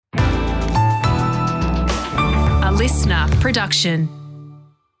listener production.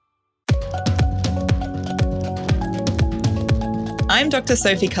 I'm Dr.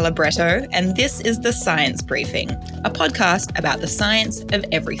 Sophie Calabretto, and this is The Science Briefing, a podcast about the science of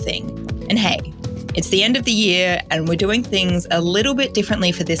everything. And hey, it's the end of the year, and we're doing things a little bit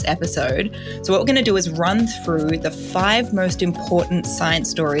differently for this episode. So what we're going to do is run through the 5 most important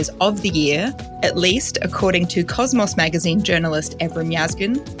science stories of the year, at least according to Cosmos magazine journalist Evrim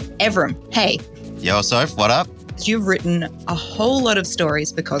Yazgun. Evrim, hey. Yo, Soph, what up? You've written a whole lot of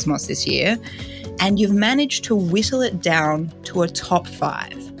stories for Cosmos this year, and you've managed to whittle it down to a top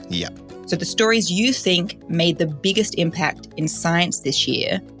 5. Yeah. So the stories you think made the biggest impact in science this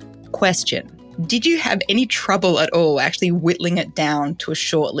year. Question: did you have any trouble at all actually whittling it down to a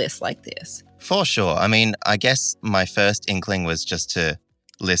short list like this? For sure. I mean, I guess my first inkling was just to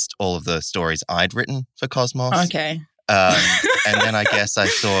list all of the stories I'd written for Cosmos. Okay. And then I guess I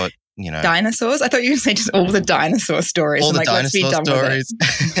thought, dinosaurs? I thought you were going to say just all the dinosaur stories. All the let's be dinosaur done stories.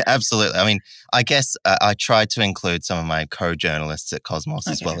 with it. Absolutely. I mean, I guess I tried to include some of my co-journalists at Cosmos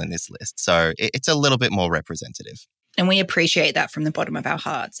as well in this list. So it's a little bit more representative. And we appreciate that from the bottom of our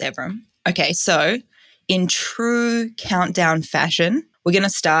hearts, Evrim. Okay, so in true countdown fashion, we're going to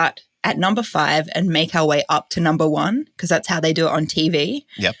start at number 5 and make our way up to number 1, because that's how they do it on TV.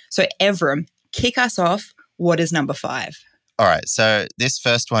 Yep. So Evrim, kick us off. What is number 5? All right, so this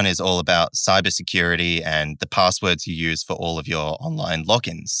first one is all about cybersecurity and the passwords you use for all of your online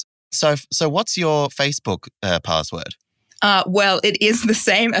logins. So what's your Facebook password? Well, it is the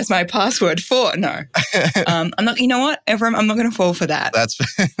same as my password for no. I'm not. You know what, Evrim? I'm not going to fall for that. That's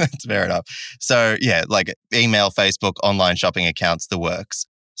fair enough. So yeah, like email, Facebook, online shopping accounts, the works.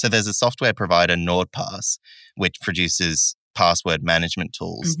 So there's a software provider, NordPass, which produces password management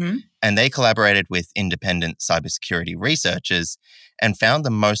tools. Mm-hmm. And they collaborated with independent cybersecurity researchers and found the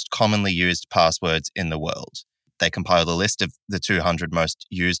most commonly used passwords in the world. They compiled a list of the 200 most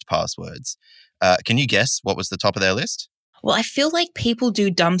used passwords. Can you guess what was the top of their list? Well, I feel like people do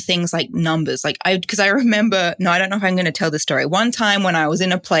dumb things like numbers. Because I remember, I don't know if I'm going to tell the story. One time when I was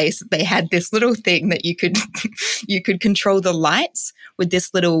in a place, they had this little thing that you could control the lights with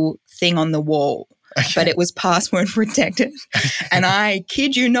this little thing on the wall. Okay. But it was password protected. And I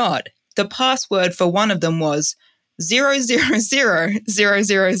kid you not, the password for one of them was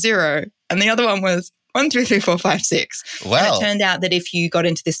 0000000, and the other one was 123456. Wow. And it turned out that if you got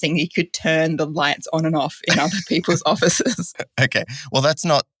into this thing, you could turn the lights on and off in other people's offices. Okay. Well, that's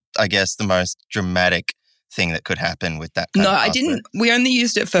not, I guess, the most dramatic thing that could happen with that kind of password. I didn't. We only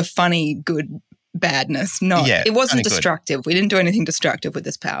used it for funny, good badness. It wasn't destructive. Good. We didn't do anything destructive with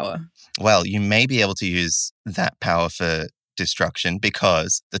this power. Well, you may be able to use that power for destruction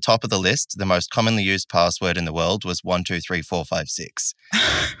because the top of the list, the most commonly used password in the world was 123456.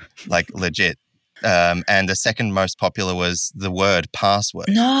 Like legit. And the second most popular was the word password.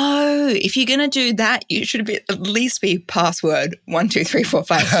 No, if you're going to do that, you should at least be password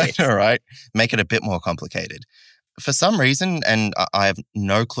 123456. All right. Make it a bit more complicated. For some reason, and I have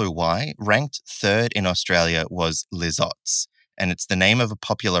no clue why, ranked 3rd in Australia was Lizottes. And it's the name of a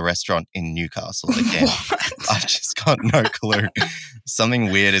popular restaurant in Newcastle. Again, I've just got no clue.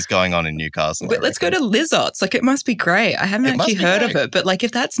 Something weird is going on in Newcastle. But let's go to Lizottes. It must be great. I haven't actually heard of it. But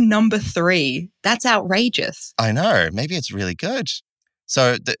if that's number 3, that's outrageous. I know. Maybe it's really good.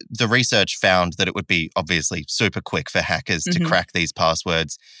 So the research found that it would be obviously super quick for hackers to crack these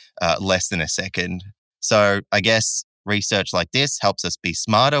passwords, less than a second. So I guess research like this helps us be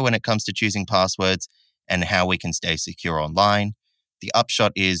smarter when it comes to choosing passwords and how we can stay secure online. The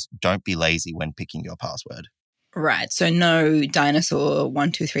upshot is don't be lazy when picking your password. Right. So no dinosaur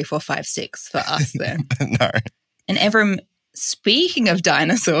 123456 for us then. No. And Evrim, speaking of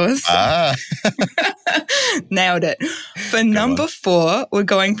dinosaurs, nailed it. For number 4, we're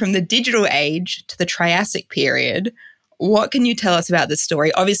going from the digital age to the Triassic period. What can you tell us about this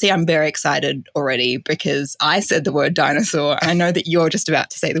story? Obviously, I'm very excited already because I said the word dinosaur. And I know that you're just about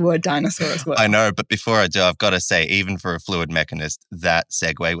to say the word dinosaur as well. I know, but before I do, I've got to say, even for a fluid mechanist, that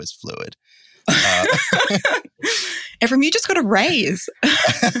segue was fluid. Evrim, you just got a raise.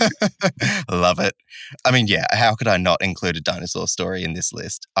 Love it. I mean, yeah, how could I not include a dinosaur story in this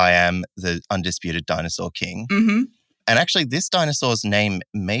list? I am the undisputed dinosaur king. Mm-hmm. And actually, this dinosaur's name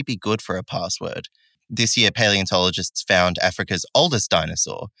may be good for a password. This year, paleontologists found Africa's oldest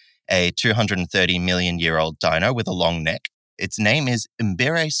dinosaur, a 230 million year old dino with a long neck. Its name is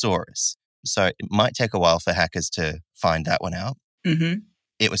Mbiresaurus. So it might take a while for hackers to find that one out. Mm-hmm.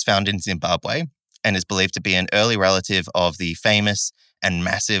 It was found in Zimbabwe and is believed to be an early relative of the famous and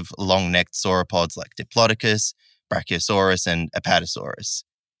massive long-necked sauropods like Diplodocus, Brachiosaurus, and Apatosaurus.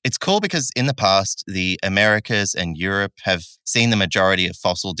 It's cool because in the past, the Americas and Europe have seen the majority of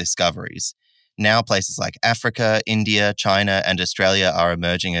fossil discoveries. Now places like Africa, India, China, and Australia are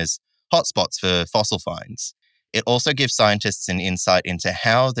emerging as hotspots for fossil finds. It also gives scientists an insight into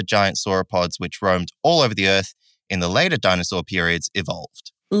how the giant sauropods, which roamed all over the Earth in the later dinosaur periods,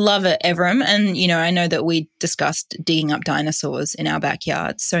 evolved. Love it, Evram. And, I know that we discussed digging up dinosaurs in our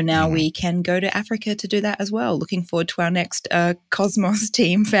backyard. So now we can go to Africa to do that as well. Looking forward to our next Cosmos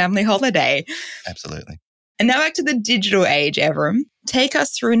team family holiday. Absolutely. And now back to the digital age, Evram. Take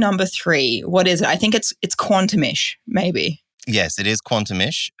us through number 3. What is it? I think it's quantum-ish, maybe. Yes, it is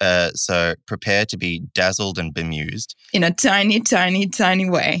quantum-ish. So prepare to be dazzled and bemused. In a tiny, tiny, tiny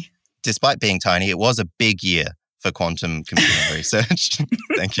way. Despite being tiny, it was a big year for quantum computing research.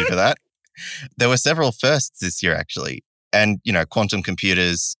 Thank you for that. There were several firsts this year, actually. And, quantum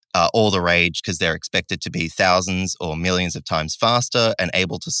computers are all the rage because they're expected to be thousands or millions of times faster and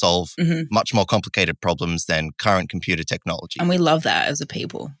able to solve much more complicated problems than current computer technology. And we love that as a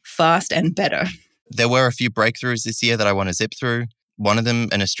people. Fast and better. There were a few breakthroughs this year that I want to zip through. One of them,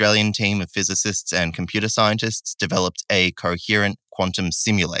 an Australian team of physicists and computer scientists developed a coherent quantum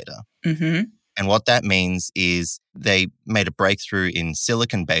simulator. Mm-hmm. And what that means is they made a breakthrough in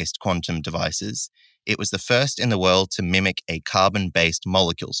silicon-based quantum devices. It was the first in the world to mimic a carbon-based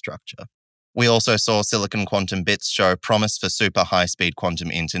molecule structure. We also saw silicon quantum bits show promise for super high-speed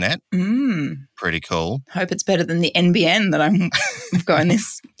quantum internet. Pretty cool. Hope it's better than the NBN that I've got in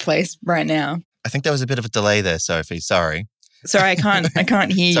this place right now. I think there was a bit of a delay there, Sophie. Sorry. Sorry, I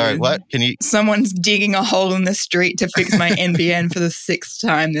can't hear you. Sorry, what? Can you? Someone's digging a hole in the street to fix my NBN for the 6th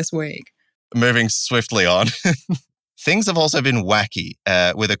time this week. Moving swiftly on. Things have also been wacky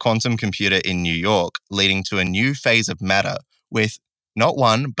with a quantum computer in New York leading to a new phase of matter with not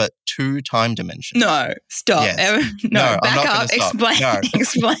one, but 2 time dimensions. No, stop. Yes. No, back I'm not up. stop. Explain. No.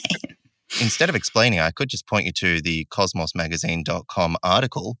 Explain. Instead of explaining, I could just point you to the cosmosmagazine.com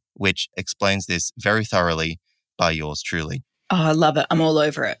article, which explains this very thoroughly by yours truly. Oh, I love it. I'm all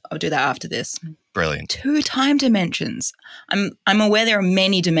over it. I'll do that after this. Brilliant. 2 time dimensions. I'm aware there are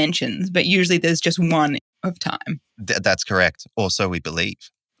many dimensions, but usually there's just one of time. That's correct. Or so we believe.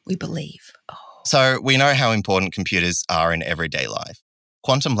 We believe. Oh. So we know how important computers are in everyday life.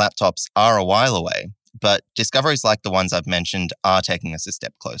 Quantum laptops are a while away, but discoveries like the ones I've mentioned are taking us a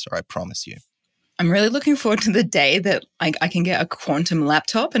step closer, I promise you. I'm really looking forward to the day that I can get a quantum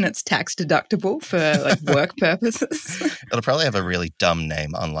laptop and it's tax deductible for work purposes. It'll probably have a really dumb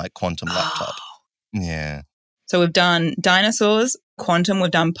name, unlike quantum laptop. Yeah. So we've done dinosaurs, quantum, we've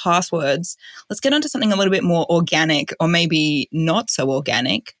done passwords. Let's get on to something a little bit more organic or maybe not so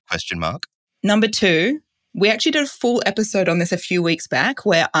organic. Question mark. Number 2, we actually did a full episode on this a few weeks back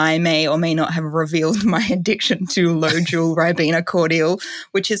where I may or may not have revealed my addiction to low-joule Ribena cordial,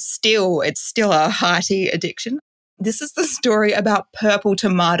 which is still a hearty addiction. This is the story about purple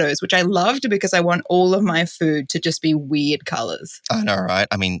tomatoes, which I loved because I want all of my food to just be weird colors. I know, right?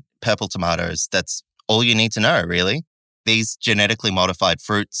 I mean, purple tomatoes, that's all you need to know, really. These genetically modified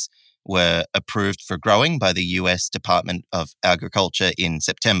fruits were approved for growing by the US Department of Agriculture in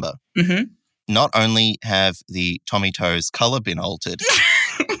September. Mm-hmm. Not only have the tomatoes' color been altered.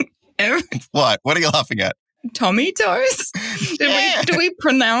 What? What are you laughing at? Tomatoes? Do we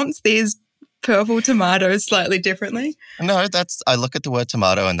pronounce these purple tomatoes slightly differently? No, I look at the word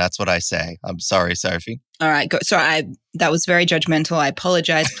tomato and that's what I say. I'm sorry, Sophie. All right. Sorry, that was very judgmental. I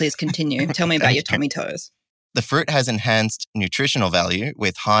apologize. Please continue. Tell me about your tomatoes. The fruit has enhanced nutritional value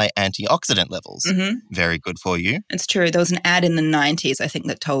with high antioxidant levels. Mm-hmm. Very good for you. It's true. There was an ad in the 90s, I think,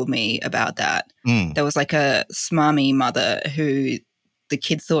 that told me about that. There was like a smarmy mother who the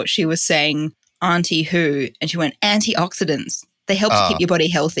kid thought she was saying auntie who, and she went, antioxidants. They help to keep your body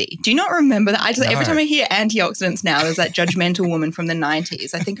healthy. Do you not remember that? No. Every time I hear antioxidants now, there's that judgmental woman from the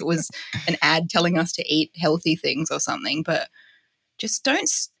 90s. I think it was an ad telling us to eat healthy things or something, but just don't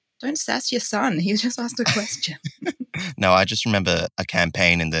sass your son. He just asked a question. No, I just remember a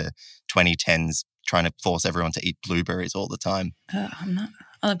campaign in the 2010s trying to force everyone to eat blueberries all the time.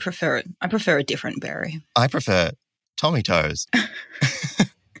 I prefer it. I prefer a different berry. I prefer tomatoes.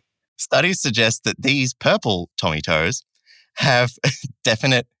 Studies suggest that these purple tomatoes have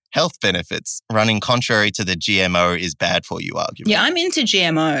definite health benefits, running contrary to the GMO is bad for you argument. Yeah, I'm into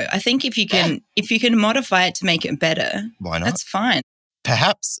GMO. I think if you can modify it to make it better, why not? That's fine.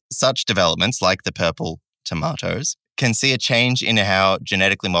 Perhaps such developments like the purple tomatoes can see a change in how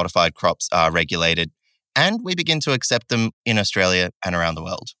genetically modified crops are regulated, and we begin to accept them in Australia and around the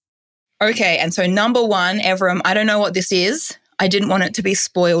world. Okay, and so number 1, Evram, I don't know what this is. I didn't want it to be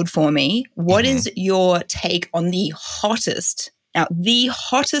spoiled for me. What is your take on the hottest Now, the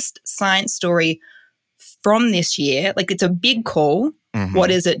hottest science story from this year, like it's a big call. Mhm.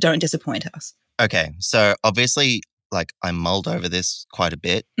 What is it? Don't disappoint us. Okay, so obviously, like I mulled over this quite a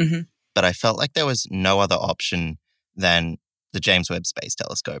bit, but I felt like there was no other option than the James Webb Space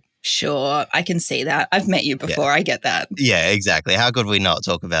Telescope. Sure, I can see that. I've met you before. I get that. Yeah, exactly. How could we not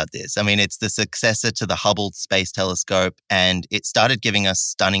talk about this? I mean, it's the successor to the Hubble Space Telescope, and it started giving us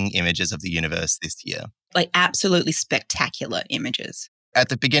stunning images of the universe this year. Like absolutely spectacular images. At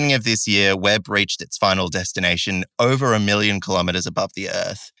the beginning of this year, Webb reached its final destination over 1 million kilometers above the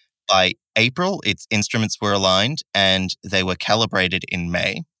Earth. By April, its instruments were aligned and they were calibrated in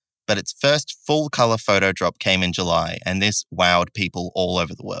May. But its first full-color photo drop came in July, and this wowed people all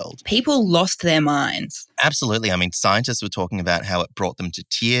over the world. People lost their minds. Absolutely. I mean, scientists were talking about how it brought them to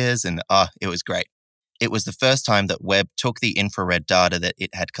tears, and it was great. It was the first time that Webb took the infrared data that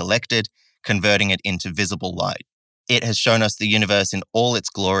it had collected, converting it into visible light. It has shown us the universe in all its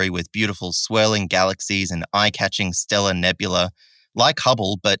glory with beautiful swirling galaxies and eye-catching stellar nebula, like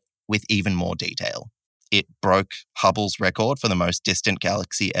Hubble, but with even more detail. It broke Hubble's record for the most distant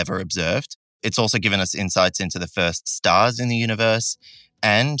galaxy ever observed. It's also given us insights into the first stars in the universe,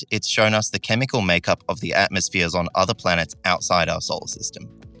 and it's shown us the chemical makeup of the atmospheres on other planets outside our solar system.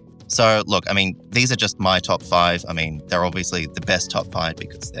 So, look, I mean, these are just my top 5. I mean, they're obviously the best top 5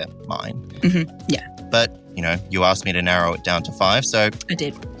 because they're mine. Yeah. But, you asked me to narrow it down to 5, so I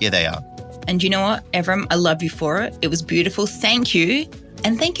did. Here they are. And you know what, Evrim? I love you for it. It was beautiful. Thank you.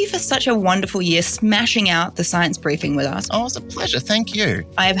 And thank you for such a wonderful year smashing out the science briefing with us. Oh, it's a pleasure. Thank you.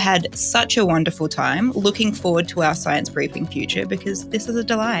 I've had such a wonderful time. Looking forward to our science briefing future because this is a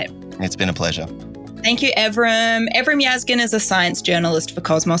delight. It's been a pleasure. Thank you, Evrim. Evrim Yazgan is a science journalist for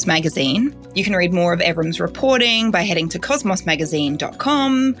Cosmos Magazine. You can read more of Evrim's reporting by heading to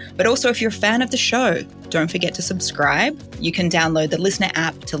cosmosmagazine.com. But also, if you're a fan of the show, don't forget to subscribe. You can download the Listener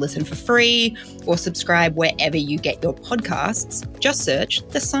app to listen for free or subscribe wherever you get your podcasts. Just search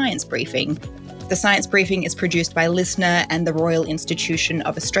The Science Briefing. The Science Briefing is produced by Listener and the Royal Institution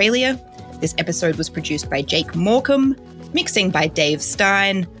of Australia. This episode was produced by Jake Morecambe, mixing by Dave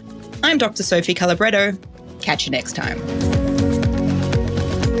Stein. I'm Dr. Sophie Calabretto. Catch you next time.